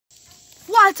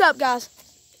What's up, guys?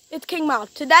 It's King Mild.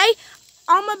 Today,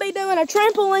 I'm going to be doing a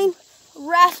trampoline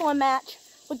wrestling match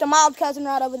with the Mild cousin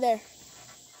right over there.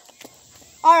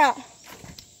 Alright.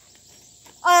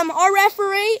 Our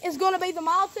referee is going to be the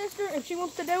Mild sister if she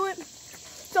wants to do it.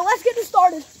 So let's get this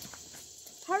started.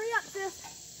 Hurry up, sis.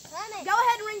 Go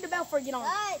ahead and ring the bell before you get on.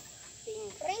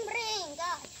 Ring,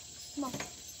 God. Come on.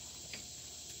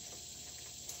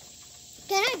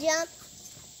 Can I jump?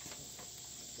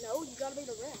 No, you got to be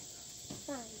the ref.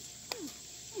 Fine.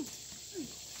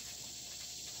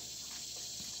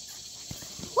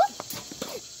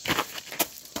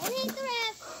 Don't hit the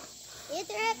ref. Hit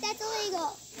the ref, that's illegal.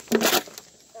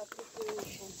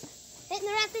 Hitting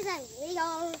the ref is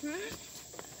illegal.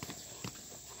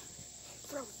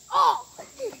 Oh!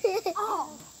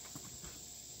 Oh!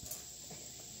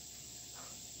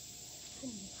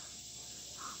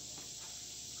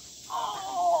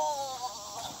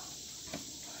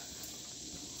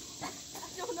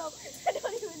 I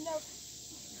don't even know.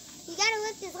 You gotta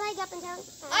lift his leg up and down.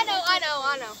 I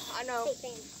know. Big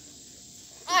fan.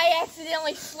 I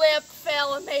accidentally slipped,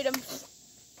 fell, and made him.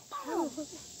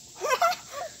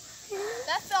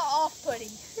 That felt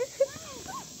off-putting.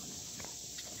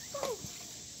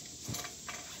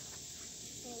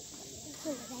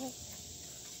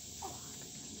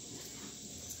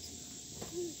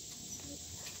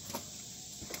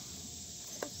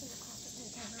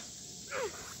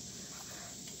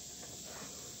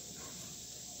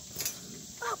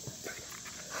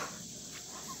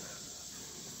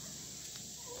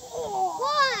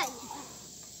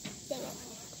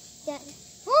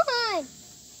 One,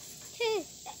 two.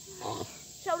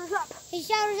 Shoulders up. His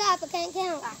shoulders up. I can't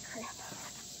count. Ah, crap.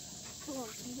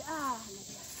 Get up.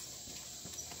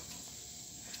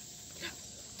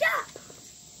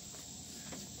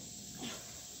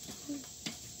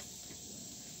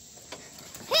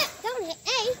 Hit. Don't hit.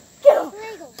 Hey. Get up.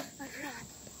 Illegal.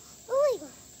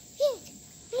 Illegal. Hit.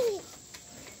 Hit.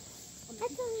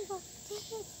 That's illegal. To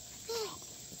hit.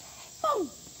 Boom.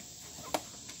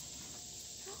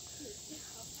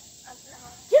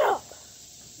 Get up.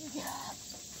 Get up.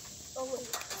 Oh.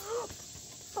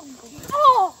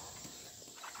 Oh.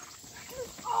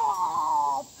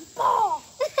 Oh. Oh.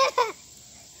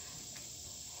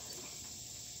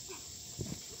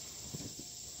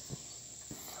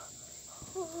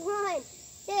 One,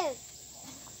 two.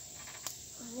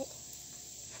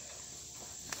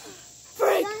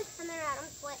 Freak. I'm out. I'm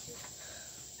sweating.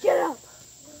 Get up.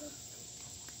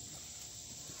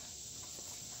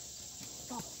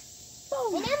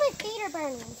 Boom. And now my feet are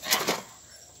burning.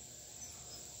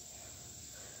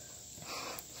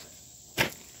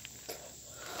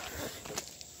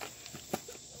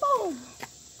 Boom.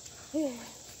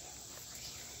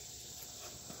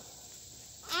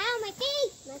 Ow, my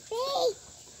feet! My feet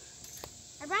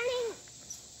are burning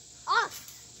off.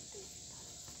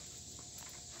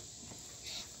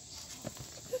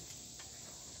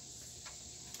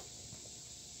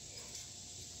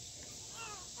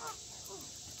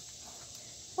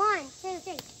 One, two,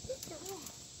 three. It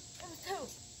was two.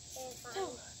 It was fine.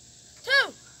 Two.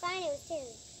 Fine, it was two.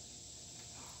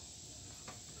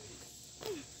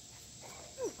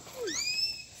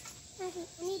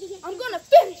 I need to get I'm gonna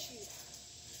finish you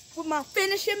with my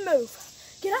finishing move.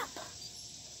 Get up.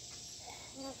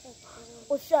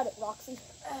 Or shut it, Roxy.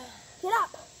 Get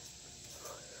up.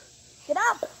 Get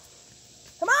up.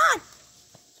 Come on.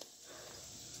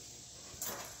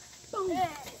 Boom.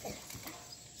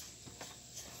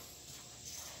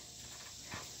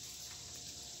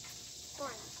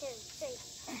 One, two, three.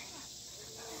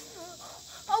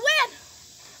 I win.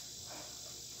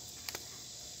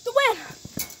 The win.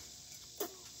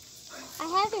 I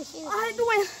have your shoes. I had to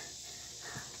win.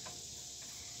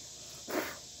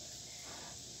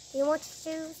 Do you want your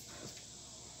shoes?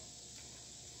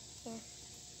 Here.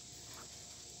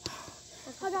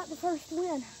 I got the first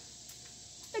win.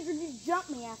 Figured you'd jump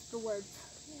me afterwards.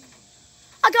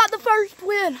 I got the first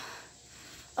win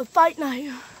of Fight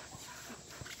Night.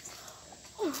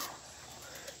 Why are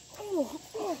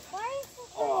you so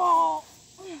Oh.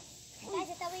 Guys,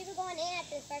 I thought we were going in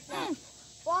after the first round.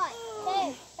 1,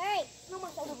 2, 3. No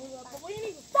more shoulder blew up, but we ain't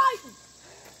even fighting.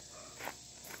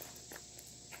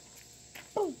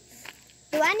 Boom.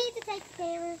 Do I need to take the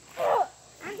camera?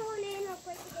 I'm going in real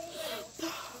quick to get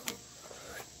it.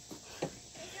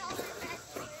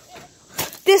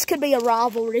 This could be a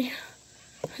rivalry.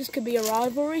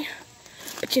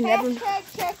 But you never.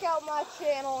 Check out my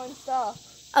channel and stuff.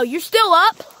 Oh, you're still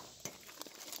up?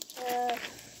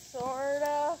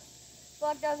 Sorta. Feel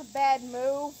like that was a bad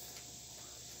move.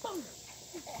 Boom.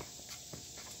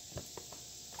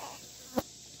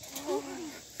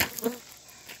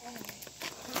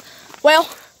 Well,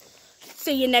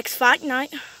 see you next fight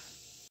night.